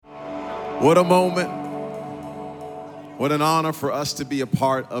What a moment. What an honor for us to be a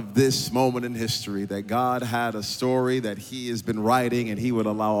part of this moment in history, that God had a story that he has been writing, and he would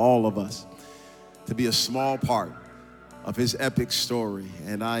allow all of us to be a small part of his epic story.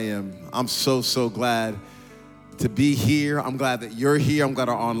 And I'm so glad to be here. I'm glad that you're here. I'm glad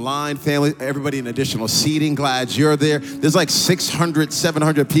our online family, everybody in additional seating, glad you're there. There's like 600,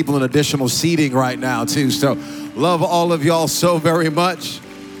 700 people in additional seating right now too. So love all of y'all so very much.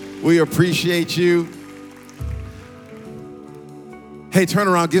 We appreciate you. Hey, turn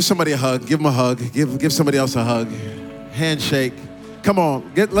around, give somebody a hug. Give them a hug. Give somebody else a hug. Handshake. Come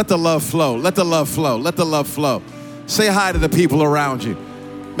on, let the love flow. Let the love flow. Let the love flow. Say hi to the people around you.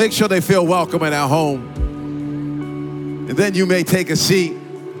 Make sure they feel welcome in our home. And then you may take a seat.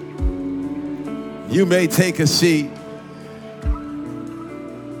 You may take a seat.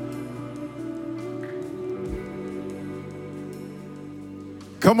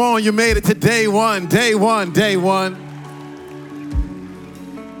 Come on, you made it to day one.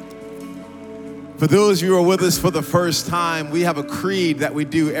 For those of you who are with us for the first time, we have a creed that we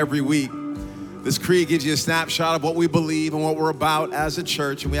do every week. This creed gives you a snapshot of what we believe and what we're about as a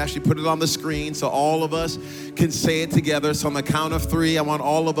church, and we actually put it on the screen so all of us can say it together. So on the count of three, I want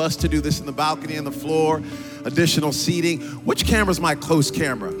all of us to do this in the balcony and the floor, additional seating. Which camera's my close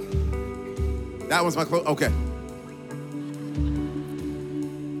camera? That one's my close, okay.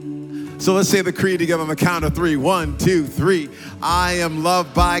 So let's say the creed together on the count of three. 1, 2, 3. I am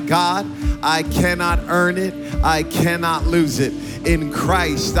loved by God. I cannot earn it. I cannot lose it. In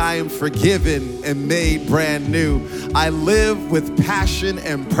Christ, I am forgiven and made brand new. I live with passion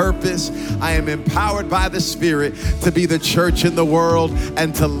and purpose. I am empowered by the Spirit to be the church in the world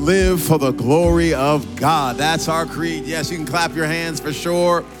and to live for the glory of God. That's our creed. Yes, you can clap your hands for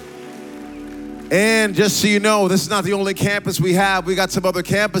sure. And just so you know, this is not the only campus we have. We got some other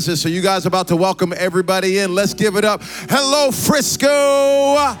campuses, so you guys are about to welcome everybody in. Let's give it up. Hello,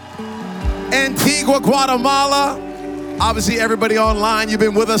 Frisco, Antigua, Guatemala. Obviously, everybody online, you've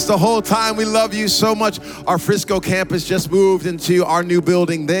been with us the whole time. We love you so much. Our Frisco campus just moved into our new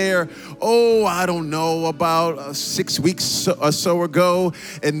building there. Oh, I don't know, about 6 weeks or so ago.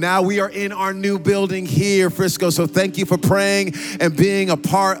 And now we are in our new building here, Frisco. So thank you for praying and being a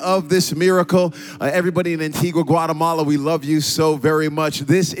part of this miracle. Everybody in Antigua, Guatemala, we love you so very much.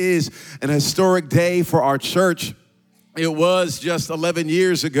 This is an historic day for our church. It was just 11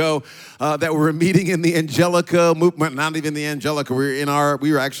 years ago that we were meeting in the Angelica movement, not even the Angelica. We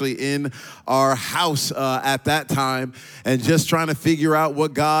were actually in our house at that time and just trying to figure out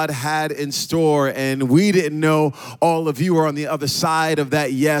what God had in store. And we didn't know all of you are on the other side of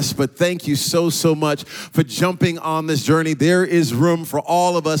that yes, but thank you so much for jumping on this journey. There is room for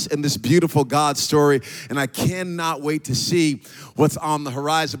all of us in this beautiful God story, and I cannot wait to see what's on the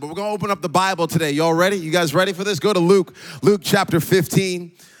horizon. But we're going to open up the Bible today. Y'all ready? You guys ready for this? Go to Luke chapter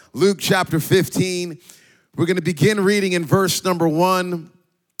 15. Luke chapter 15. We're going to begin reading in verse number 1.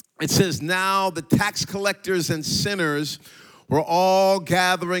 It says, now the tax collectors and sinners were all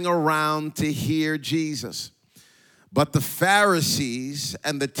gathering around to hear Jesus. But the Pharisees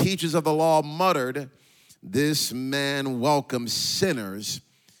and the teachers of the law muttered, this man welcomes sinners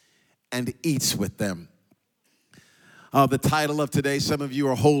and eats with them. The title of today, some of you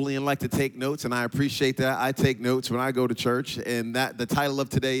are holy and like to take notes, and I appreciate that. I take notes when I go to church, and the title of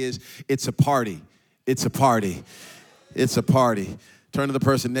today is, It's a Party. It's a Party. It's a Party. Turn to the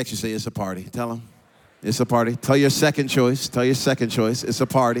person next to you, say, it's a party. Tell them, it's a party. Tell your second choice. Tell your second choice, it's a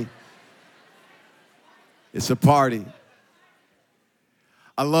party. It's a party.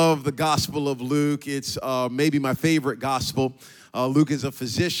 I love the Gospel of Luke. It's maybe my favorite gospel. Luke is a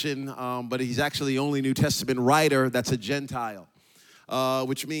physician, but he's actually the only New Testament writer that's a Gentile,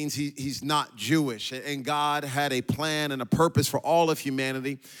 which means he's not Jewish. And God had a plan and a purpose for all of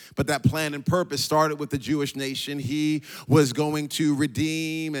humanity, but that plan and purpose started with the Jewish nation. He was going to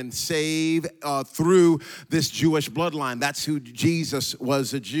redeem and save through this Jewish bloodline. That's who Jesus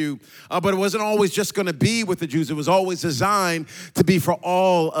was, a Jew. But it wasn't always just going to be with the Jews. It was always designed to be for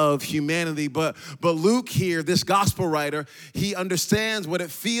all of humanity. But Luke here, this gospel writer, he understands what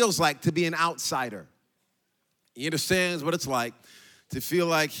it feels like to be an outsider. He understands what it's like to feel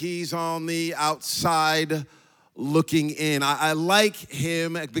like he's on the outside looking in. I like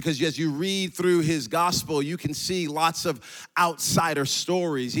him because as you read through his gospel, you can see lots of outsider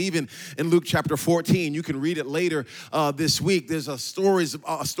stories. Even in Luke chapter 14, you can read it later this week. There's stories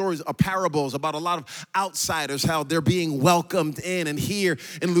of parables about a lot of outsiders, how they're being welcomed in. And here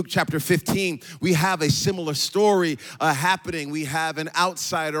in Luke chapter 15, we have a similar story happening. We have an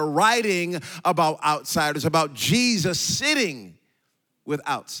outsider writing about outsiders, about Jesus sitting with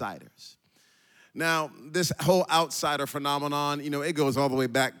outsiders. Now, this whole outsider phenomenon, it goes all the way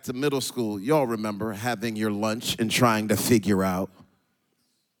back to middle school. Y'all remember having your lunch and trying to figure out,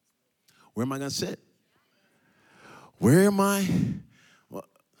 where am I going to sit? Where am I? Well,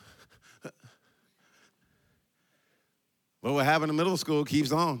 what happened in middle school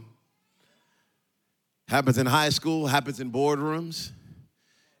keeps on. Happens in high school, happens in boardrooms.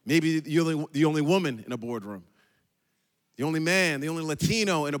 Maybe you're the only woman in a boardroom. The only man, the only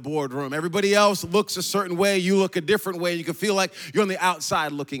Latino in a boardroom. Everybody else looks a certain way. You look a different way. You can feel like you're on the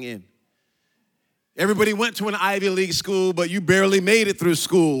outside looking in. Everybody went to an Ivy League school, but you barely made it through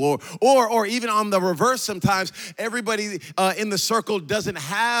school. Or even on the reverse sometimes, everybody in the circle doesn't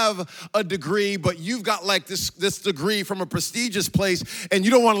have a degree, but you've got like this degree from a prestigious place, and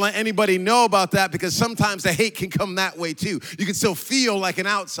you don't want to let anybody know about that because sometimes the hate can come that way too. You can still feel like an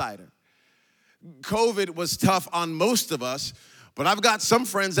outsider. COVID was tough on most of us, but I've got some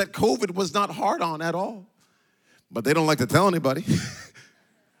friends that COVID was not hard on at all. But they don't like to tell anybody.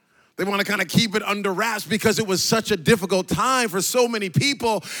 They want to kind of keep it under wraps because it was such a difficult time for so many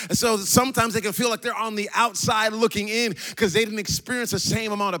people. And so sometimes they can feel like they're on the outside looking in because they didn't experience the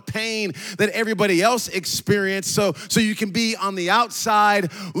same amount of pain that everybody else experienced. So you can be on the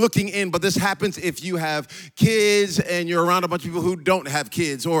outside looking in. But this happens if you have kids and you're around a bunch of people who don't have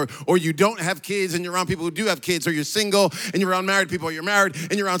kids, or you don't have kids and you're around people who do have kids, or you're single and you're around married people, or you're married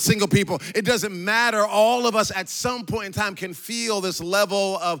and you're around single people. It doesn't matter. All of us at some point in time can feel this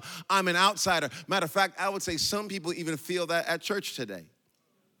level of I'm an outsider. Matter of fact, I would say some people even feel that at church today.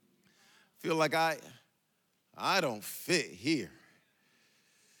 Feel like I don't fit here.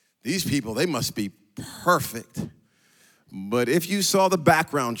 These people, they must be perfect. But if you saw the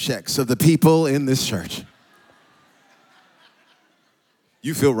background checks of the people in this church,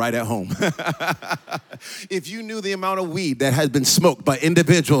 you feel right at home. If you knew the amount of weed that has been smoked by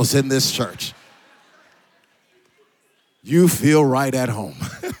individuals in this church, you feel right at home.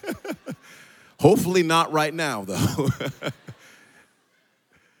 Hopefully not right now, though.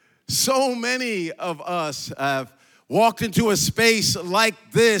 So many of us have walked into a space like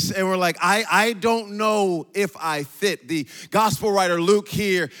this and we're like, I don't know if I fit. The gospel writer Luke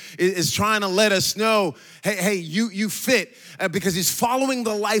here is trying to let us know, hey, you fit, because he's following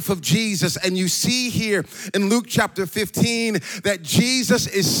the life of Jesus. And you see here in Luke chapter 15 that Jesus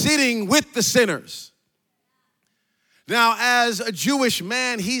is sitting with the sinners. Now, as a Jewish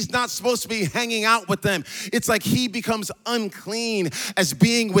man, he's not supposed to be hanging out with them. It's like he becomes unclean as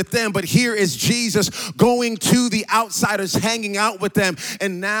being with them. But here is Jesus going to the outsiders, hanging out with them.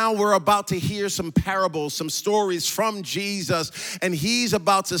 And now we're about to hear some parables, some stories from Jesus. And he's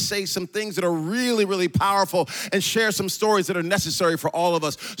about to say some things that are really, really powerful and share some stories that are necessary for all of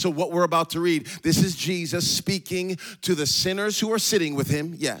us. So what we're about to read, this is Jesus speaking to the sinners who are sitting with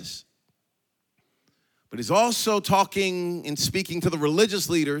him, yes. But he's also talking and speaking to the religious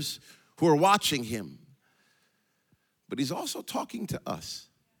leaders who are watching him. But he's also talking to us.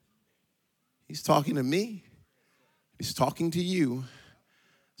 He's talking to me. He's talking to you.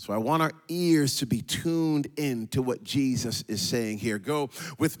 So I want our ears to be tuned in to what Jesus is saying here. Go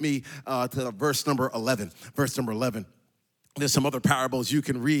with me to verse number 11. Verse number 11. There's some other parables you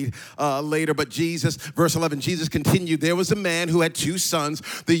can read later, but verse 11, Jesus continued, there was a man who had 2 sons.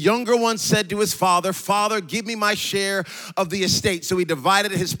 The younger one said to his father, Father, give me my share of the estate. So he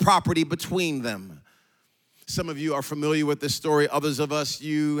divided his property between them. Some of you are familiar with this story. Others of us,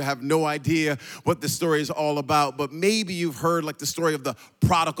 you have no idea what this story is all about. But maybe you've heard like the story of the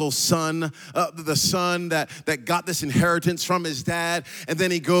prodigal son, the son that got this inheritance from his dad. And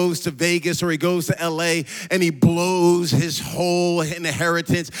then he goes to Vegas or he goes to LA and he blows his whole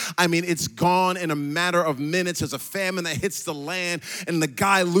inheritance. I mean, it's gone in a matter of minutes. There's a famine that hits the land and the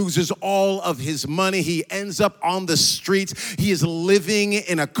guy loses all of his money. He ends up on the streets. He is living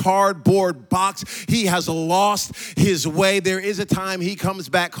in a cardboard box. He has lost his way. There is a time he comes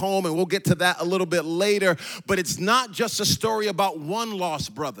back home, and we'll get to that a little bit later. But it's not just a story about one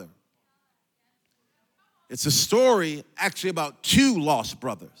lost brother. It's a story actually about 2 lost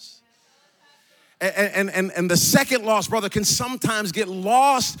brothers. And the second lost brother can sometimes get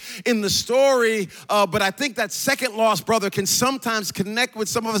lost in the story, but I think that second lost brother can sometimes connect with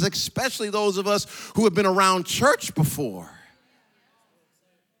some of us, especially those of us who have been around church before.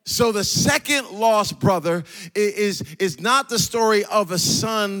 So the second lost brother is not the story of a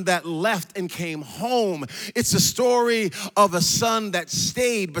son that left and came home. It's a story of a son that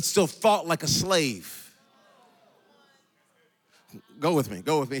stayed but still thought like a slave. Go with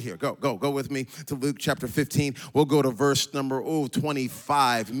me here. Go with me to Luke chapter 15. We'll go to verse number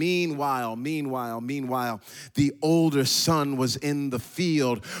 25. Meanwhile, the older son was in the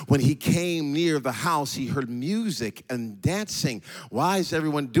field. When he came near the house, he heard music and dancing. Why is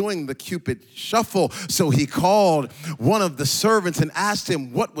everyone doing the Cupid shuffle? So he called one of the servants and asked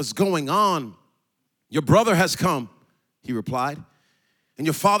him what was going on. Your brother has come, he replied. And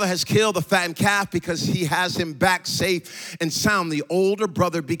your father has killed the fattened calf because he has him back safe and sound. The older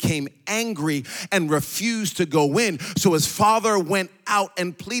brother became angry and refused to go in. So his father went out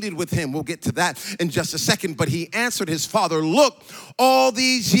and pleaded with him. We'll get to that in just a second. But he answered his father, look, all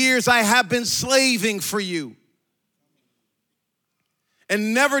these years I have been slaving for you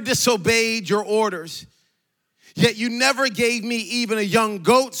and never disobeyed your orders. Yet you never gave me even a young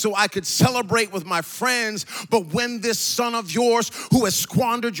goat so I could celebrate with my friends. But when this son of yours who has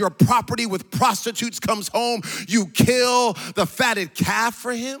squandered your property with prostitutes comes home, you kill the fatted calf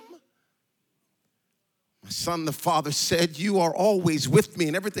for him? My son, the father said, you are always with me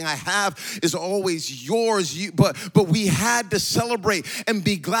and everything I have is always yours. But we had to celebrate and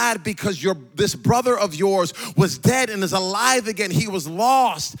be glad because this brother of yours was dead and is alive again. He was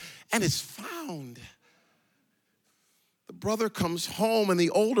lost and is found. Brother comes home and the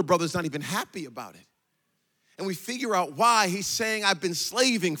older brother's not even happy about it. And we figure out why. He's saying, I've been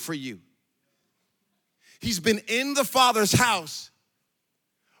slaving for you. He's been in the father's house,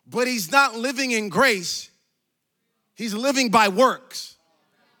 but he's not living in grace. He's living by works.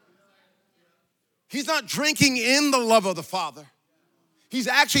 He's not drinking in the love of the Father. He's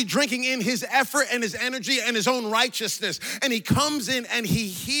actually drinking in his effort and his energy and his own righteousness. And he comes in and he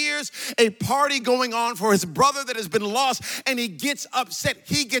hears a party going on for his brother that has been lost, and he gets upset.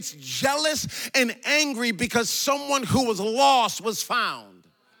 He gets jealous and angry because someone who was lost was found.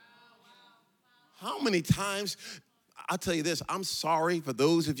 How many times? I'll tell you this, I'm sorry for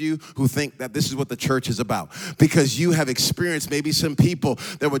those of you who think that this is what the church is about, because you have experienced maybe some people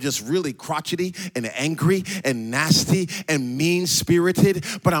that were just really crotchety and angry and nasty and mean-spirited.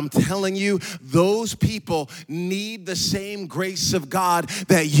 But I'm telling you, those people need the same grace of God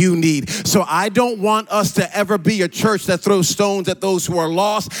that you need. So I don't want us to ever be a church that throws stones at those who are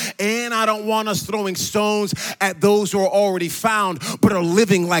lost, and I don't want us throwing stones at those who are already found but are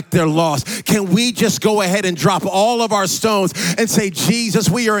living like they're lost. Can we just go ahead and drop all of our stones and say, Jesus,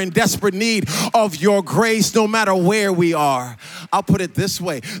 we are in desperate need of your grace no matter where we are? I'll put it this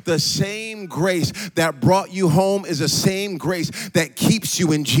way. The same grace that brought you home is the same grace that keeps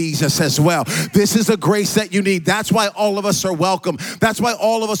you in Jesus as well. This is a grace that you need. That's why all of us are welcome. That's why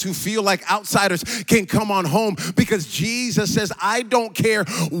all of us who feel like outsiders can come on home, because Jesus says, I don't care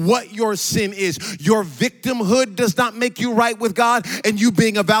what your sin is. Your victimhood does not make you right with God, and you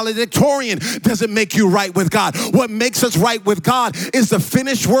being a valedictorian doesn't make you right with God. What makes us right with God is the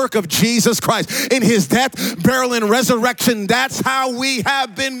finished work of Jesus Christ in his death, burial, and resurrection. That's how we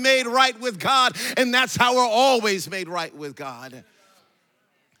have been made right with God, and that's how we're always made right with God.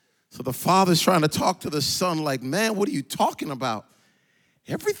 So the father's trying to talk to the son like, man, what are you talking about?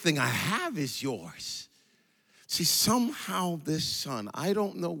 Everything I have is yours. See, somehow this son, I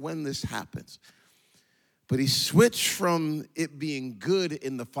don't know when this happens, but he switched from it being good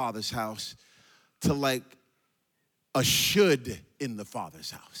in the father's house to like a should in the father's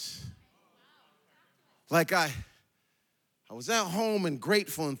house. Like I was at home and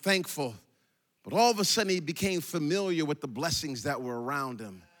grateful and thankful, but all of a sudden he became familiar with the blessings that were around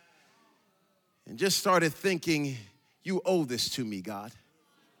him and just started thinking, you owe this to me, God.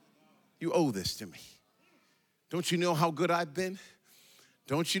 You owe this to me. Don't you know how good I've been?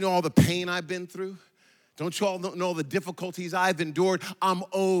 Don't you know all the pain I've been through? Don't you all know the difficulties I've endured? I'm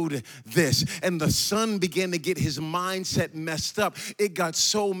owed this. And the son began to get his mindset messed up. It got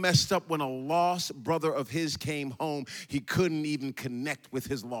so messed up when a lost brother of his came home, he couldn't even connect with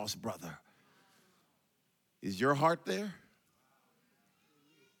his lost brother. Is your heart there?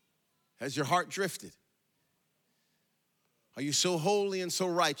 Has your heart drifted? Are you so holy and so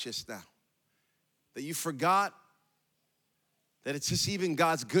righteous now that you forgot that it's just even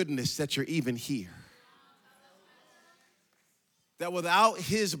God's goodness that you're even here? That without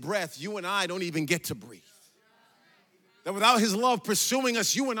his breath, you and I don't even get to breathe. That without his love pursuing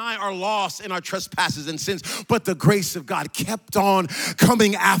us, you and I are lost in our trespasses and sins. But the grace of God kept on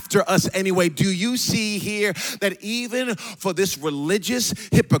coming after us anyway. Do you see here that even for this religious,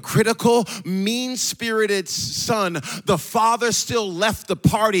 hypocritical, mean-spirited son, the father still left the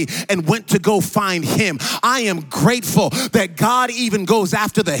party and went to go find him? I am grateful that God even goes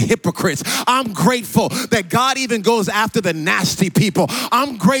after the hypocrites. I'm grateful that God even goes after the nasty people.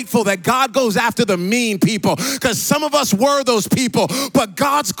 I'm grateful that God goes after the mean people, because some of us us were those people, but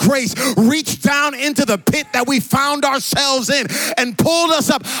God's grace reached down into the pit that we found ourselves in and pulled us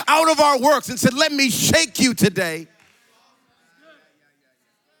up out of our works and said, let me shake you today.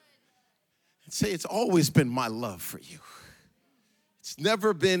 And say, it's always been my love for you. It's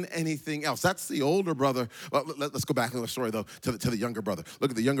never been anything else. That's the older brother. Well, let's go back to the story, though, to the younger brother.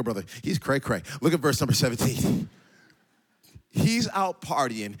 Look at the younger brother. He's cray-cray. Look at verse number 17. He's out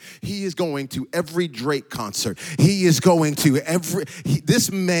partying. He is going to every Drake concert. He is going to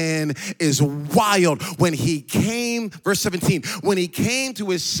this man is wild. When he came, verse 17, when he came to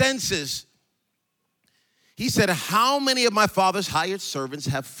his senses, he said, how many of my father's hired servants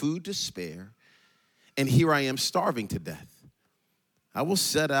have food to spare? And here I am starving to death. I will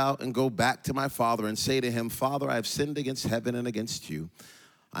set out and go back to my father and say to him, Father, I have sinned against heaven and against you.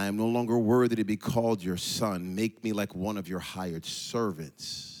 I am no longer worthy to be called your son. Make me like one of your hired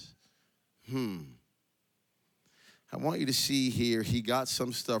servants. I want you to see here, he got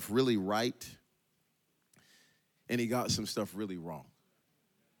some stuff really right, and he got some stuff really wrong.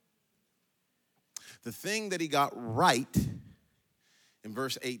 The thing that he got right in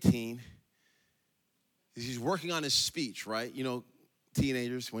verse 18 is he's working on his speech, right? You know,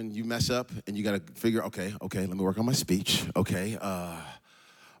 teenagers, when you mess up and you got to figure, okay, let me work on my speech. Okay,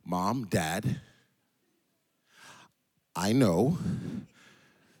 Mom, Dad, I know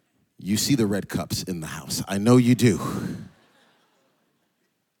you see the red cups in the house. I know you do.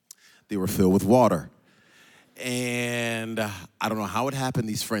 They were filled with water. And I don't know how it happened.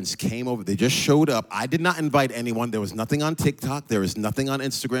 These friends came over. They just showed up. I did not invite anyone. There was nothing on TikTok. There is nothing on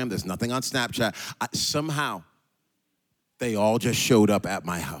Instagram. There's nothing on Snapchat. Somehow, they all just showed up at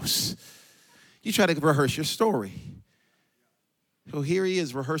my house. You try to rehearse your story. So here he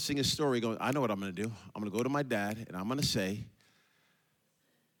is rehearsing his story, going, I know what I'm going to do. I'm going to go to my dad, and I'm going to say,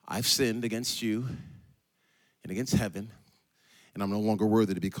 I've sinned against you and against heaven, and I'm no longer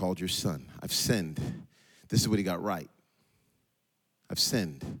worthy to be called your son. I've sinned. This is what he got right. I've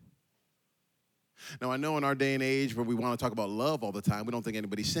sinned. Now, I know in our day and age where we want to talk about love all the time, we don't think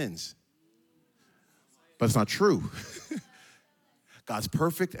anybody sins. But it's not true. God's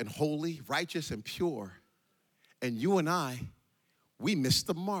perfect and holy, righteous and pure. And you and I, we missed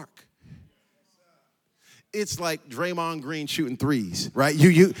the mark. It's like Draymond Green shooting threes, right?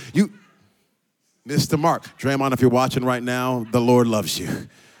 You missed the mark. Draymond, if you're watching right now, the Lord loves you.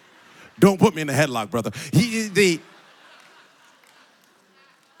 Don't put me in a headlock, brother. I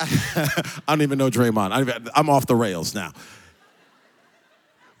don't even know Draymond. I'm off the rails now.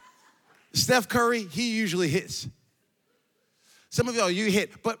 Steph Curry, he usually hits. Some of y'all, you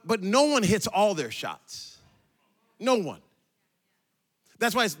hit, but no one hits all their shots. No one.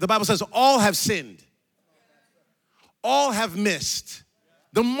 That's why the Bible says all have sinned. All have missed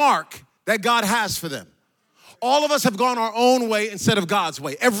the mark that God has for them. All of us have gone our own way instead of God's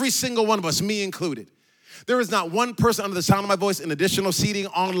way. Every single one of us, me included. There is not one person under the sound of my voice in additional seating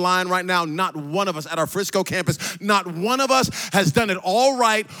online right now, not one of us at our Frisco campus, not one of us has done it all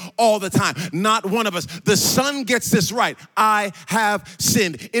right all the time. Not one of us. The Son gets this right. I have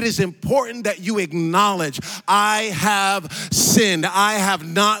sinned. It is important that you acknowledge, I have sinned. I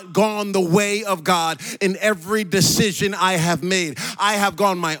have not gone the way of God in every decision I have made. I have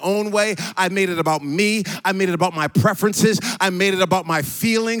gone my own way. I made it about me. I made it about my preferences. I made it about my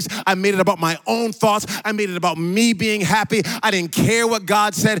feelings. I made it about my own thoughts. I made it about me being happy. I didn't care what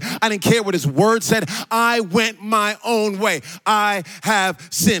God said. I didn't care what his word said. I went my own way. I have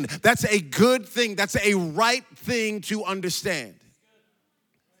sinned. That's a good thing. That's a right thing to understand.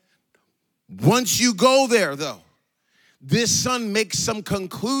 Once you go there, though, this son makes some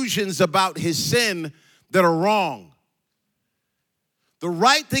conclusions about his sin that are wrong. The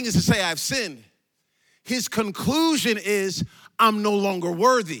right thing is to say, I've sinned. His conclusion is, I'm no longer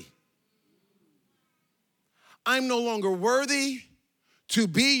worthy. I'm no longer worthy to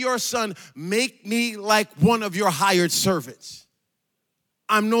be your son. Make me like one of your hired servants.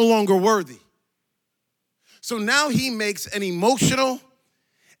 I'm no longer worthy. So now he makes an emotional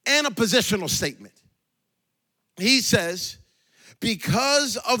and a positional statement. He says,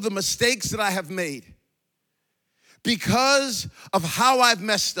 because of the mistakes that I have made, because of how I've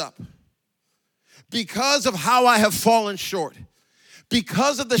messed up, because of how I have fallen short,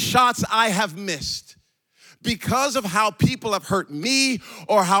 because of the shots I have missed, because of how people have hurt me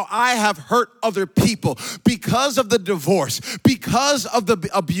or how I have hurt other people, because of the divorce, because of the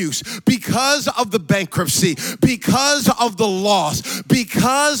abuse, because of the bankruptcy, because of the loss,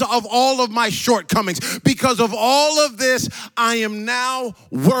 because of all of my shortcomings, because of all of this, I am now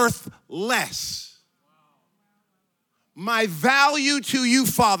worth less. My value to you,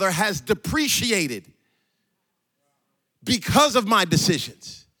 Father, has depreciated. because of my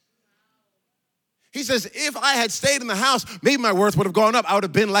decisions. He says, if I had stayed in the house, maybe my worth would have gone up. I would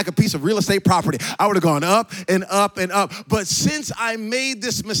have been like a piece of real estate property. I would have gone up and up and up. But since I made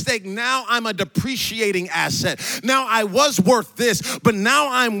this mistake, now I'm a depreciating asset. Now I was worth this, but now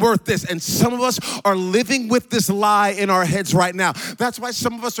I'm worth this. And some of us are living with this lie in our heads right now. That's why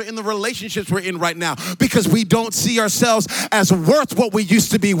some of us are in the relationships we're in right now, because we don't see ourselves as worth what we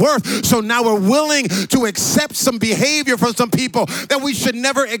used to be worth. So now we're willing to accept some behavior from some people that we should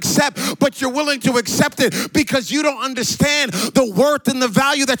never accept, but you're willing to accept it because you don't understand the worth and the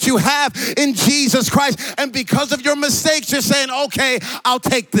value that you have in Jesus Christ. And because of your mistakes, you're saying, okay, I'll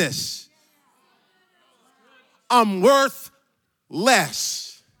take this. I'm worth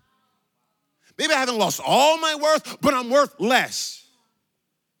less. Maybe I haven't lost all my worth, but I'm worth less.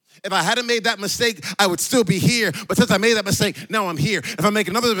 If I hadn't made that mistake, I would still be here. But since I made that mistake, now I'm here. If I make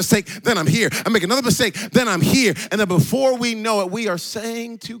another mistake, then I'm here. I make another mistake, then I'm here. And then before we know it, we are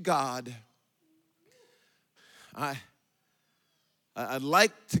saying to God, I'd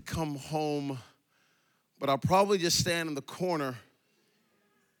like to come home, but I'll probably just stand in the corner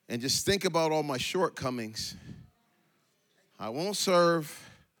and just think about all my shortcomings. I won't serve.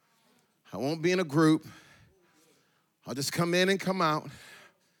 I won't be in a group. I'll just come in and come out.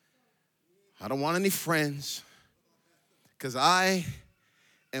 I don't want any friends because I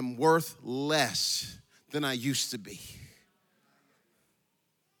am worth less than I used to be.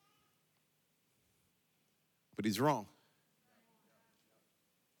 But he's wrong.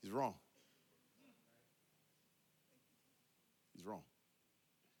 He's wrong. He's wrong.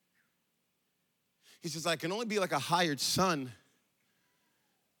 He says, I can only be like a hired son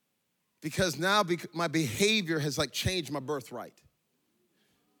because now my behavior has like changed my birthright.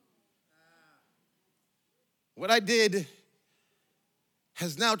 What I did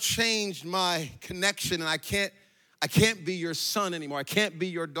has now changed my connection, and I can't be your son anymore. I can't be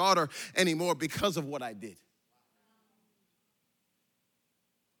your daughter anymore because of what I did.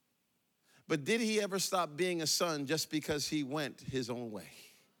 But did he ever stop being a son just because he went his own way?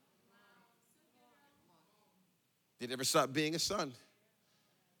 Did he ever stop being a son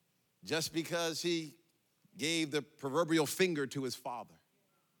just because he gave the proverbial finger to his father?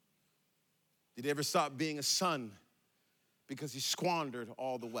 Did he ever stop being a son because he squandered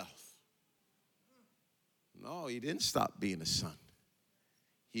all the wealth? No, he didn't stop being a son.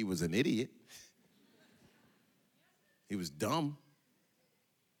 He was an idiot. He was dumb.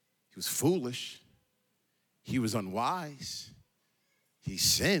 He was foolish. He was unwise. He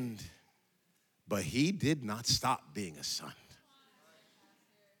sinned, but he did not stop being a son.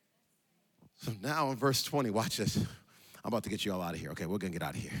 So now in verse 20, watch this. I'm about to get you all out of here. Okay, we're going to get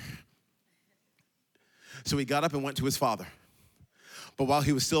out of here. So he got up and went to his father. But while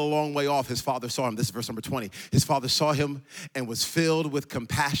he was still a long way off, his father saw him. This is verse number 20. His father saw him and was filled with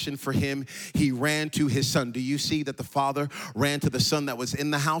compassion for him. He ran to his son. Do you see that the father ran to the son that was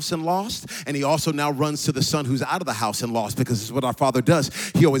in the house and lost? And he also now runs to the son who's out of the house and lost, because this is what our father does.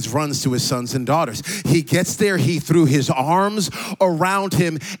 He always runs to his sons and daughters. He gets there, he threw his arms around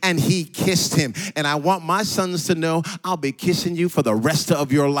him and he kissed him. And I want my sons to know I'll be kissing you for the rest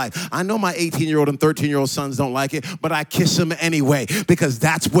of your life. I know my 18-year-old and 13-year-old sons don't like it, but I kiss them anyway, because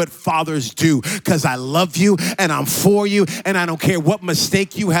that's what fathers do, because I love you and I'm for you, and I don't care what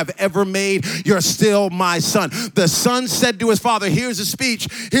mistake you have ever made, you're still my son. The son said to his father, here's a speech,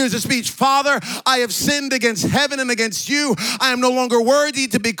 Father, I have sinned against heaven and against you. I am no longer worthy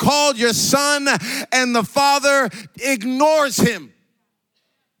to be called your son. And the father ignores him.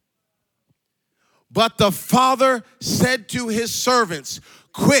 But the father said to his servants,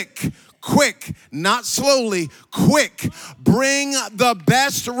 quick, not slowly, quick, bring the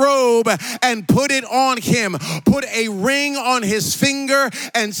best robe and put it on him. Put a ring on his finger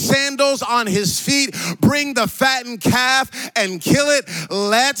and sandals on his feet. Bring the fattened calf and kill it.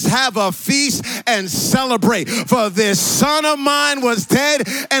 Let's have a feast and celebrate. For this son of mine was dead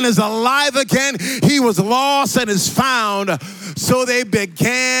and is alive again. He was lost and is found. So they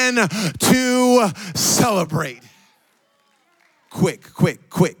began to celebrate. Quick.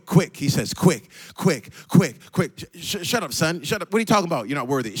 He says, quick. Shut up, son. Shut up. What are you talking about? You're not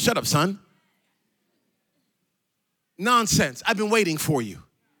worthy. Shut up, son. Nonsense. I've been waiting for you.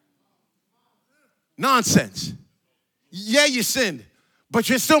 Nonsense. Yeah, you sinned, but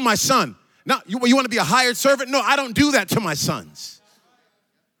you're still my son. Now, you want to be a hired servant? No, I don't do that to my sons.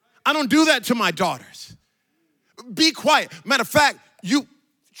 I don't do that to my daughters. Be quiet. Matter of fact, you.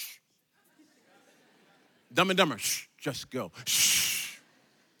 Dumb and Dumber. Shh. Just go. Shh.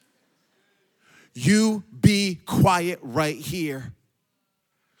 You be quiet right here.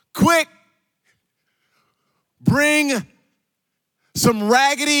 Quick. bring some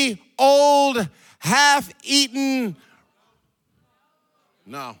raggedy, old, half-eaten,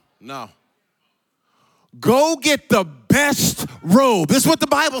 no. Go get the best robe. This is what the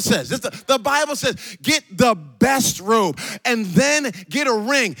Bible says. The Bible says, get the best robe and then get a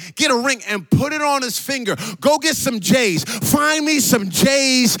ring and put it on his finger. Go get some J's. Find me some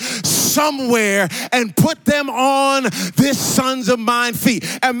J's somewhere and put them on this son's of mine feet.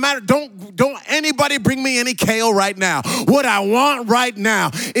 And don't anybody bring me any kale right now. What I want right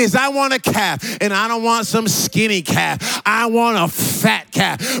now is I want a calf, and I don't want some skinny calf. I want a fat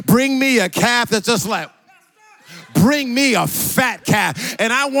calf. Bring me a calf that's just like, bring me a fat calf,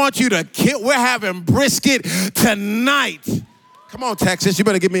 and I want you to kill. We're having brisket tonight. Come on, Texas, you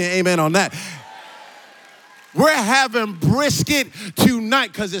better give me an amen on that. We're having brisket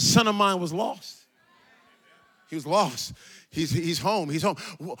tonight because this son of mine was lost. He was lost. He's home. He's home.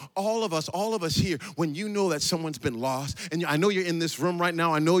 All of us here, when you know that someone's been lost, and I know you're in this room right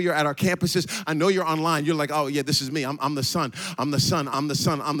now. I know you're at our campuses. I know you're online. You're like, oh, yeah, this is me. I'm the son. I'm the son. I'm the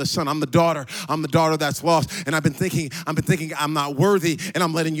son. I'm the son. I'm the daughter. I'm the daughter that's lost. And I've been thinking I'm not worthy. And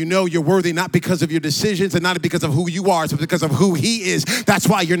I'm letting you know you're worthy, not because of your decisions and not because of who you are. It's because of who he is. That's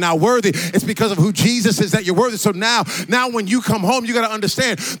why you're not worthy. It's because of who Jesus is that you're worthy. So now when you come home, you got to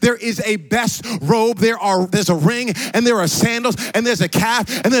understand there is a best robe. There's a ring, and there are sandals, and there's a calf,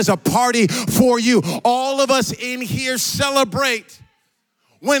 and there's a party for you. All of us in here celebrate.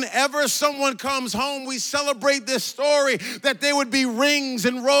 Whenever someone comes home, we celebrate this story that there would be rings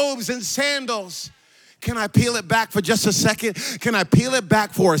and robes and sandals. Can I peel it back for just a second? Can I peel it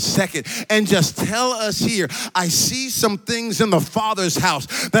back for a second and just tell us here, I see some things in the Father's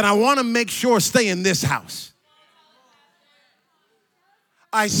house that I want to make sure stay in this house.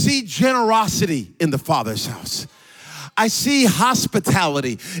 I see generosity in the Father's house. I see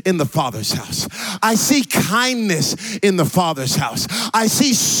hospitality in the Father's house. I see kindness in the Father's house. I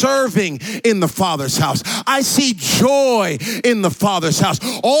see serving in the Father's house. I see joy in the Father's house.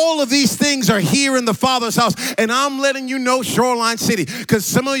 All of these things are here in the Father's house. And I'm letting you know, Shoreline City, because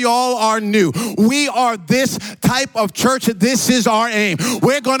some of y'all are new. We are this type of church. This is our aim.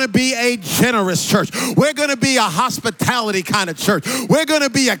 We're going to be a generous church. We're going to be a hospitality kind of church. We're going to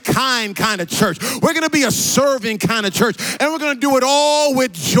be a kind kind of church. We're going to be a serving kind of church. And we're going to do it all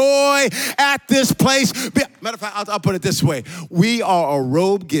with joy at this place. Matter of fact, I'll put it this way. We are a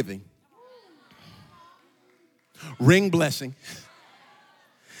robe giving, ring blessing,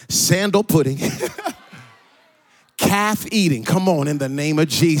 sandal pudding, calf eating. Come on, in the name of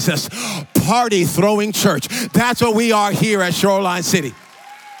Jesus. Party throwing church. That's what we are here at Shoreline City.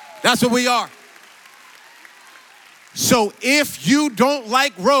 That's what we are. So if you don't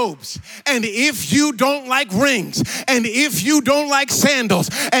like robes, and if you don't like rings, and if you don't like sandals,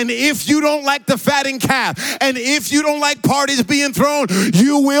 and if you don't like the fattened calf, and if you don't like parties being thrown,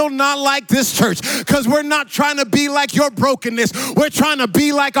 you will not like this church, because we're not trying to be like your brokenness. We're trying to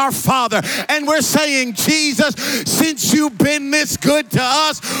be like our Father. And we're saying, Jesus, since you've been this good to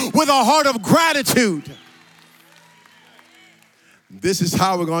us, with a heart of gratitude, this is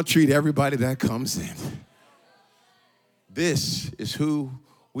how we're going to treat everybody that comes in. This is who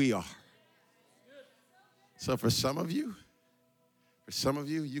we are. So for some of you,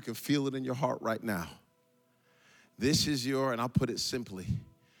 you can feel it in your heart right now. This is and I'll put it simply,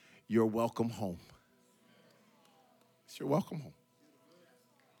 your welcome home. It's your welcome home.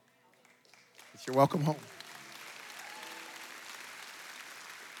 It's your welcome home.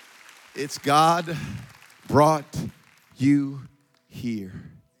 It's God brought you here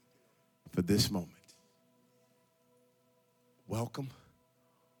for this moment. Welcome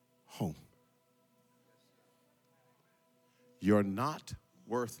home. You're not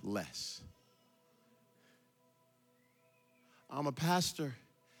worth less. I'm a pastor,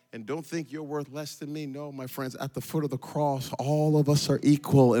 and don't think you're worth less than me. No, my friends, at the foot of the cross, all of us are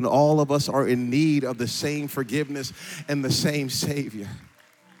equal, and all of us are in need of the same forgiveness and the same Savior.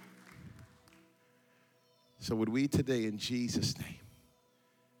 So would we today, in Jesus' name,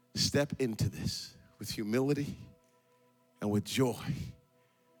 step into this with humility and with joy,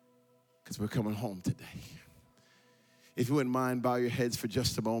 because we're coming home today. If you wouldn't mind, bow your heads for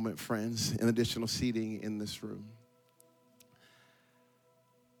just a moment, friends, in additional seating in this room.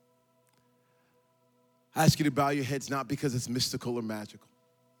 I ask you to bow your heads not because it's mystical or magical,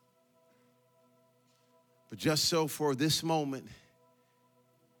 but just so for this moment,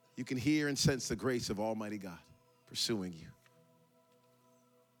 you can hear and sense the grace of Almighty God pursuing you.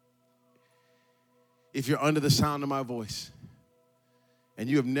 If you're under the sound of my voice and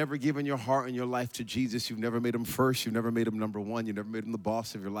you have never given your heart and your life to Jesus, you've never made him first, you've never made him number one, you've never made him the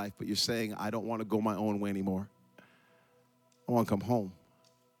boss of your life, but you're saying, I don't want to go my own way anymore. I want to come home.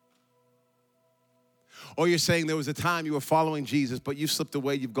 Or you're saying there was a time you were following Jesus, but you slipped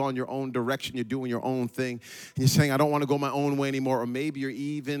away, you've gone your own direction, you're doing your own thing, and you're saying, I don't want to go my own way anymore. Or maybe you're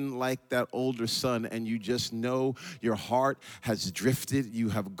even like that older son, and you just know your heart has drifted, you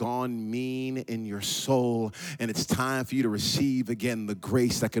have gone mean in your soul, and it's time for you to receive again the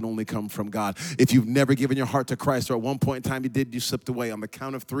grace that can only come from God. If you've never given your heart to Christ, or at one point in time you did, you slipped away, on the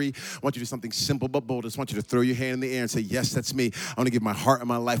count of 3, I want you to do something simple but bold. I just want you to throw your hand in the air and say, yes, that's me. I want to give my heart and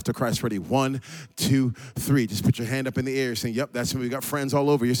my life to Christ. Ready? 1, 2, 3. Just put your hand up in the air saying, yep, that's me. We got friends all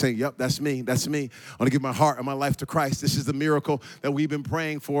over. You're saying, yep, that's me. That's me. I want to give my heart and my life to Christ. This is the miracle that we've been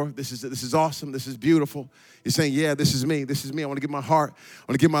praying for. This is awesome. This is beautiful. You're saying, yeah, this is me. This is me. I want to give my heart.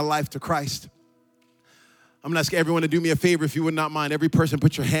 I want to give my life to Christ. I'm going to ask everyone to do me a favor, if you would not mind. Every person,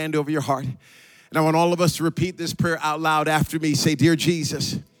 put your hand over your heart. And I want all of us to repeat this prayer out loud after me. Say, dear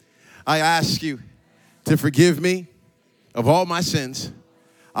Jesus, I ask you to forgive me of all my sins.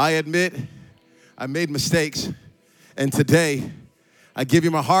 I admit I made mistakes, and today I give you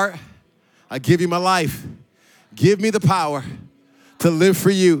my heart, I give you my life. Give me the power to live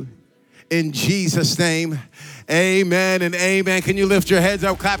for you. In Jesus' name, amen and amen. Can you lift your heads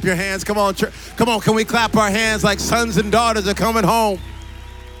up, clap your hands? Come on, church. Come on, can we clap our hands like sons and daughters are coming home?